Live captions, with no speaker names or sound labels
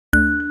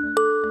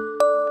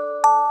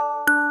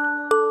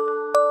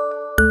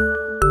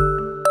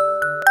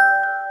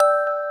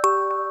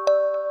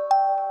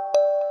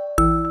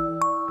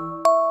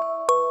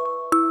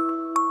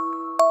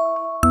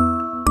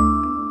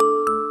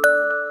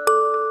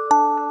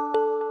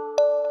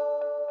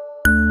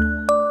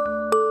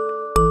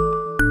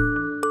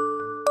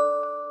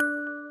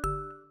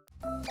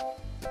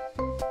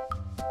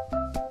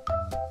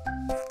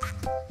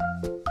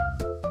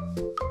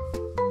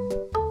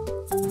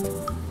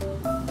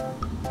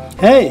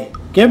Hey,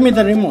 give me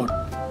the remote.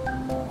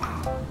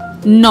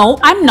 No,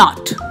 I'm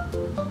not.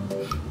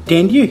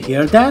 Didn't you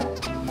hear that?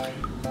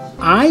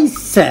 I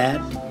said,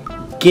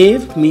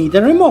 give me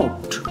the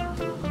remote.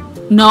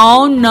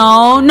 No,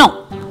 no, no.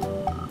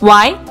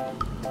 Why?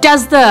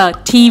 Does the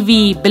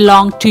TV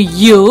belong to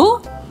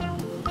you?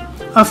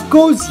 Of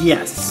course,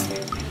 yes.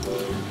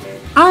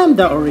 I am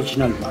the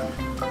original one.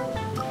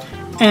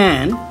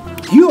 And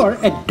you are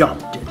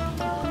adopted.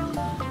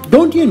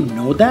 Don't you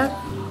know that?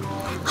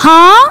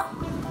 Huh?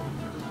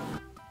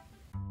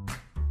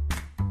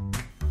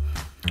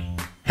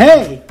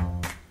 Hey,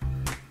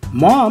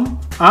 Mom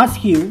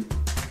asked you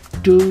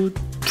to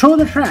throw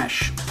the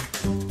trash.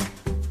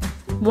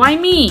 Why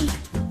me?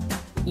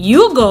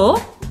 You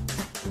go.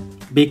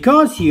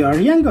 Because you are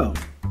younger.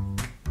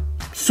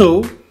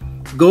 So,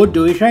 go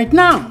do it right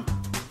now.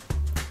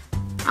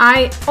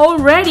 I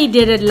already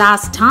did it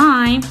last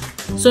time.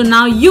 So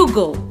now you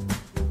go.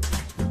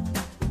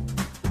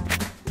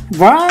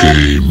 What?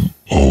 Game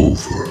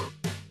over.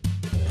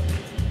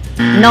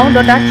 No,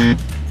 don't touch.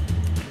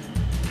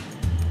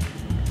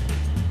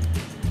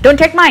 Don't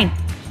take mine.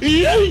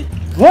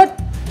 What?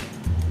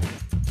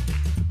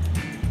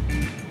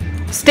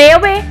 Stay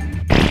away.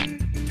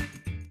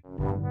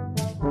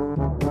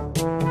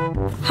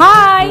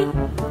 Hi.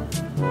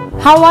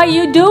 How are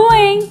you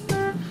doing?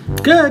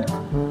 Good.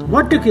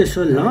 What took you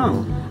so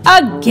long?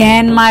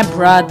 Again, my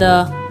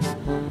brother.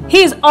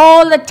 He's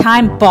all the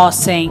time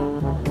bossing.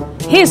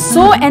 He's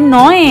so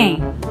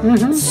annoying,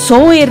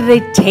 so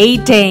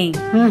irritating,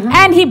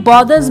 and he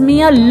bothers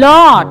me a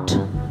lot.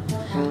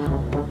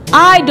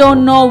 I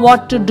don't know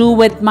what to do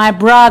with my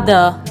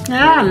brother.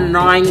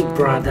 Annoying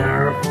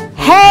brother.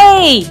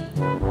 Hey!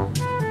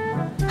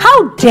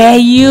 How dare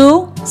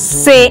you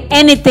say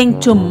anything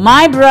to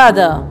my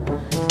brother?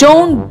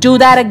 Don't do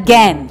that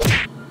again.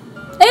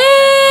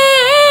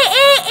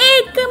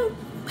 Hey, come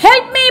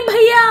help me,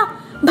 bhaiya.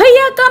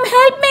 Bhaiya, come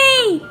help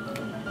me.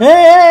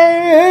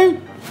 Hey!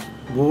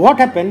 What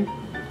happened?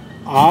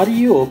 Are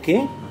you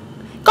okay?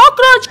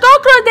 Cockroach,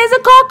 cockroach, there's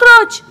a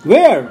cockroach.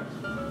 Where?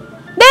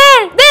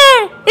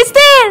 There, it's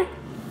there.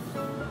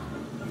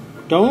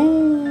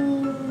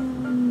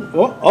 Don't...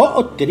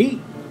 Oh,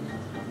 three.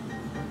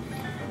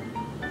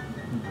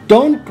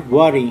 Don't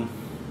worry.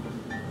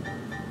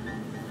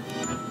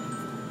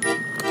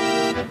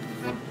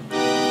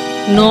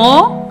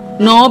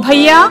 No,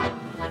 bhaiya.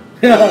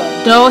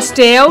 Don't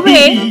stay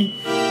away.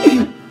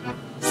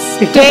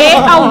 Stay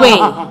away.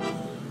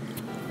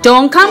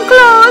 Don't come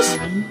close.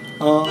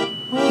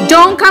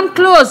 Don't come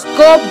close.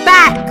 Go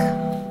back.